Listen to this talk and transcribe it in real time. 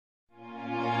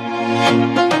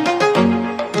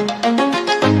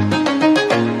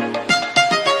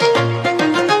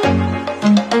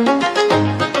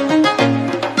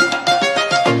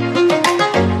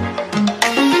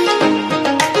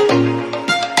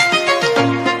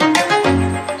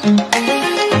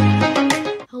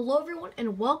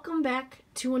Welcome back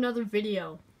to another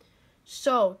video.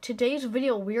 So today's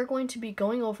video we are going to be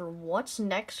going over what's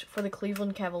next for the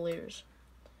Cleveland Cavaliers.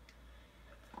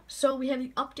 So we have the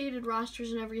updated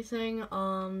rosters and everything.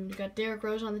 You got Derrick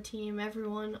Rose on the team,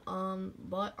 everyone.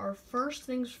 But our first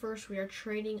things first, we are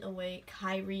trading away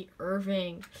Kyrie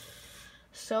Irving.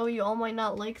 So you all might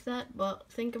not like that, but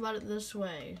think about it this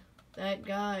way. That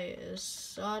guy is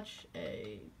such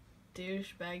a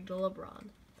douchebag to LeBron.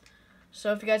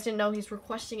 So if you guys didn't know, he's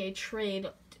requesting a trade,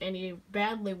 and he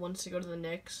badly wants to go to the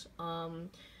Knicks.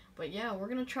 But yeah, we're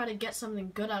going to try to get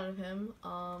something good out of him.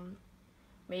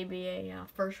 Maybe a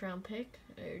first-round pick.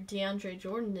 DeAndre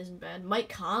Jordan isn't bad. Mike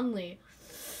Conley.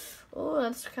 Oh,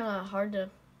 that's kind of hard to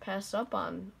pass up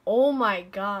on. Oh my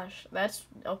gosh. That's,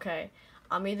 okay.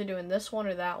 I'm either doing this one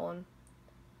or that one.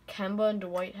 Kemba and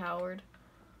Dwight Howard.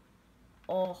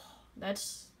 Oh,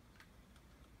 that's,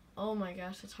 oh my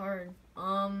gosh, it's hard.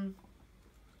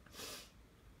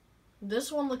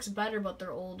 This one looks better, but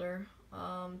they're older.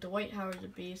 Dwight Howard's a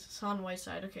beast. Hassan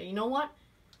Whiteside. Okay, you know what?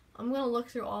 I'm going to look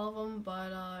through all of them,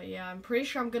 but yeah, I'm pretty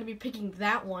sure I'm going to be picking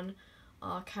that one.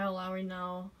 Kyle Lowry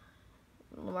now.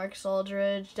 LaMarcus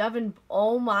Aldridge. Devin,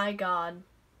 oh my god.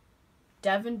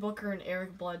 Devin Booker and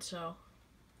Eric Bledsoe.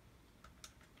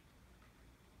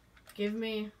 Give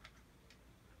me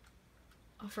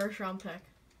a first-round pick.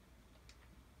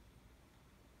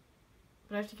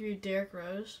 But I have to give you Derrick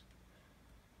Rose.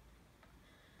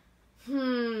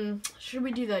 Should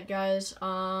we do that, guys?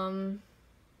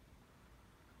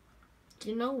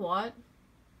 You know what?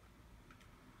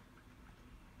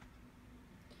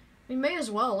 We may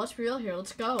as well. Let's be real here.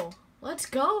 Let's go. Let's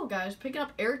go, guys. Picking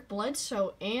up Eric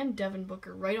Bledsoe and Devin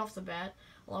Booker right off the bat,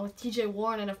 along with TJ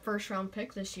Warren and a first-round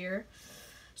pick this year.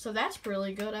 So that's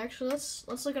really good, actually.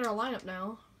 Let's look at our lineup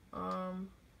now.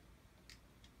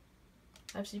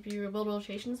 FCP rebuild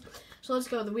rotations. So let's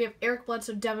go. We have Eric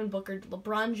Bledsoe, Devin Booker,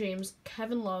 LeBron James,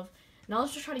 Kevin Love. Now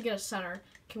let's just try to get a center.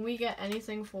 Can we get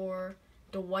anything for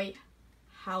Dwight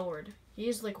Howard? He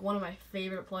is like one of my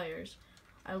favorite players.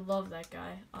 I love that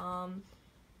guy.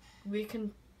 We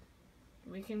can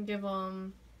give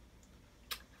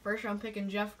first round pick and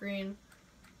Jeff Green.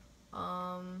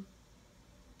 Honestly,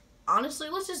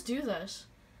 let's just do this.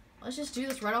 Let's just do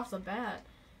this right off the bat.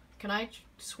 Can I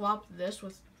swap this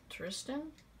with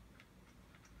Tristan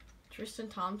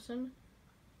Thompson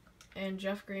and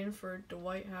Jeff Green for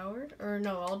Dwight Howard? Or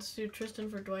no, I'll just do Tristan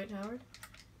for Dwight Howard.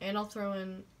 And I'll throw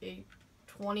in a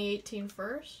 2018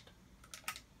 first.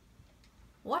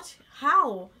 What?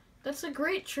 How? That's a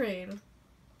great trade.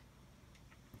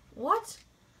 What?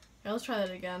 Okay, let's try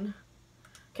that again.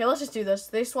 Okay, let's just do this.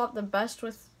 They swapped the best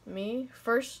with me.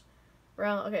 First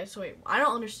round. Okay, so wait. I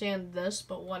don't understand this,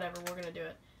 but whatever. We're going to do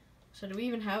it. So do we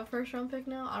even have a first round pick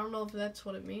now? I don't know if that's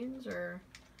what it means, or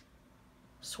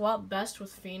swap best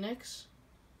with Phoenix.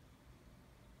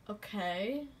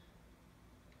 Okay.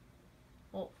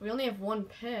 Well, we only have one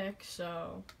pick,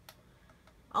 so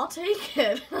I'll take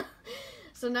it.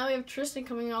 So now we have Tristan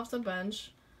coming off the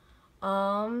bench.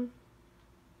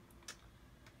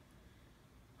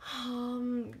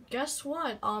 Guess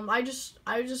what? I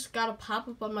just got a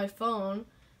pop-up on my phone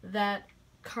that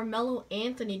Carmelo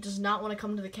Anthony does not want to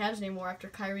come to the Cavs anymore after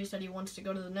Kyrie said he wants to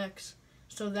go to the Knicks.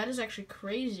 So that is actually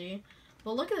crazy.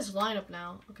 But look at this lineup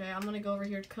now. Okay, I'm going to go over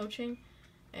here to coaching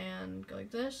and go like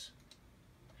this.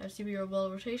 Have CB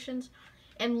rebuild rotations.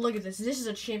 And look at this. This is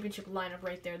a championship lineup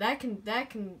right there. That can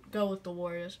go with the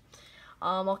Warriors.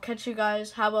 I'll catch you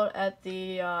guys. How about at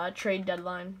the trade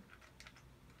deadline?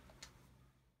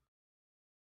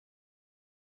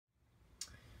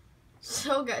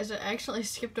 So guys, I actually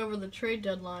skipped over the trade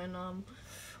deadline.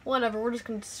 Whatever, we're just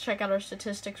going to check out our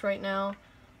statistics right now.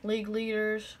 League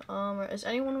leaders. Is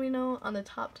anyone we know on the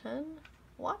top 10?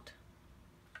 What?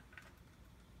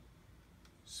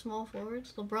 Small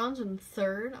forwards. LeBron's in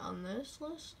third on this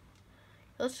list.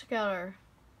 Let's check out our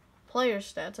player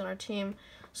stats on our team.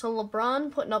 So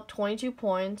LeBron putting up 22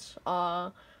 points,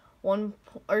 9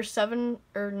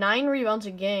 rebounds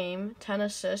a game, 10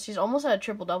 assists. He's almost at a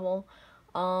triple-double.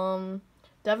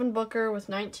 Devin Booker with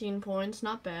 19 points,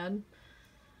 not bad.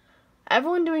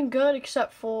 Everyone doing good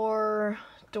except for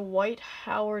Dwight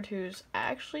Howard, who's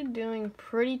actually doing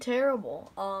pretty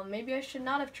terrible. Maybe I should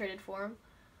not have traded for him.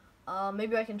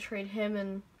 Maybe I can trade him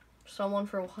and someone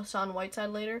for Hassan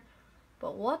Whiteside later.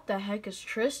 But what the heck is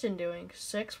Tristan doing?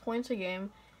 6 points a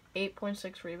game,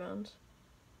 8.6 rebounds.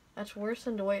 That's worse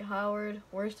than Dwight Howard,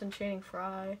 worse than Channing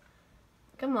Frye.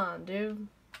 Come on, dude.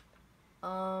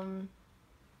 Cedi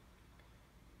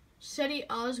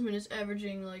Osman is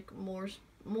averaging like more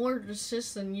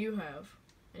assists than you have,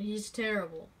 and he's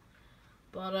terrible.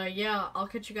 But yeah, I'll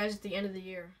catch you guys at the end of the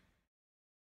year.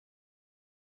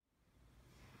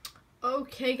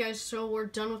 Okay, guys, so we're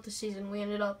done with the season. We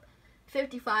ended up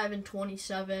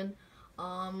 55-27.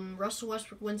 Russell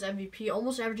Westbrook wins MVP,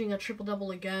 almost averaging a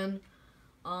triple-double again.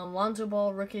 Lonzo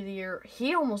Ball, Rookie of the Year,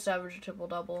 he almost averaged a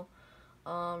triple-double.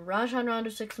 Rajon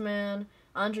Rondo, 6th man.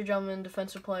 Andre Drummond,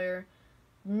 Defensive Player.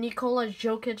 Nikola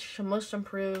Jokic, Most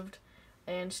Improved.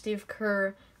 And Steve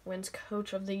Kerr wins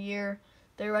Coach of the Year.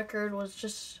 Their record was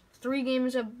just 3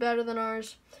 games better than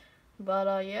ours.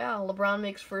 But, yeah, LeBron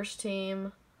makes first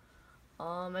team.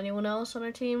 Anyone else on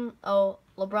our team? Oh,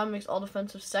 LeBron makes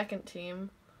all-defensive second team.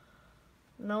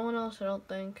 No one else, I don't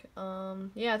think.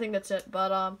 Yeah, I think that's it.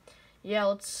 But, yeah,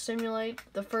 let's simulate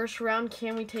the first round.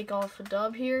 Can we take off a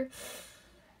dub here?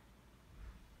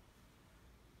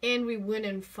 And we win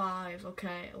in 5.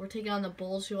 Okay, we're taking on the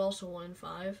Bulls, who also won in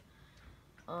 5.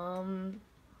 Come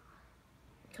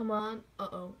on.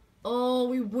 Uh-oh. Oh,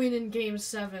 we win in Game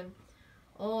 7.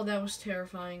 Oh, that was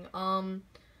terrifying.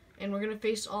 And we're going to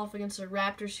face off against the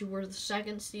Raptors, who were the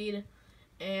 2nd seed.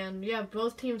 And, yeah,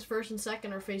 both teams, 1st and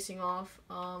 2nd, are facing off.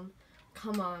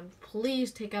 Come on.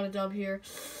 Please take out a dub here.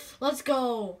 Let's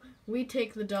go. We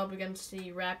take the dub against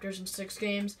the Raptors in 6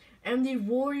 games. And the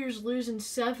Warriors lose in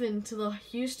 7 to the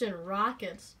Houston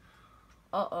Rockets.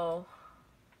 Uh-oh.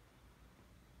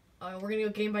 We're going to go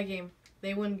game by game.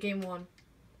 They win Game 1.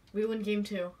 We win Game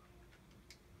 2.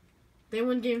 They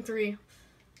win Game 3.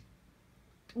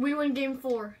 We win Game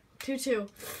 4. 2-2.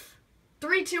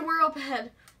 3-2, we're up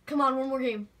ahead. Come on, one more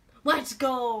game. Let's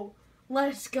go.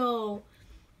 Let's go.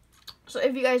 So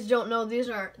if you guys don't know, these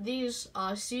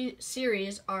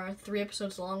series are 3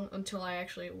 episodes long until I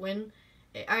actually win.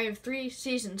 I have 3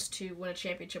 seasons to win a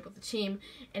championship with the team,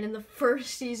 and in the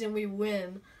first season we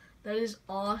win. That is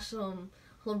awesome.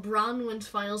 LeBron wins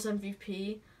Finals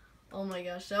MVP. Oh my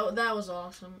gosh, that was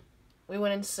awesome. We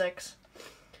win in 6.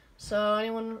 So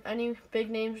any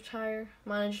big names retire?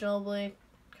 Manu Ginobili,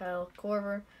 Kyle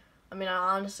Korver. I mean,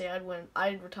 honestly,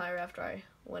 I'd retire after I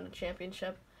win a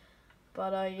championship.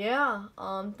 But yeah,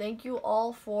 thank you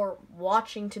all for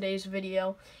watching today's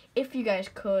video. If you guys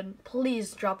could,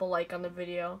 please drop a like on the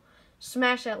video.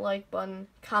 Smash that like button,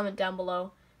 comment down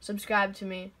below, subscribe to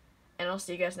me, and I'll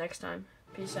see you guys next time.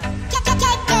 Peace out.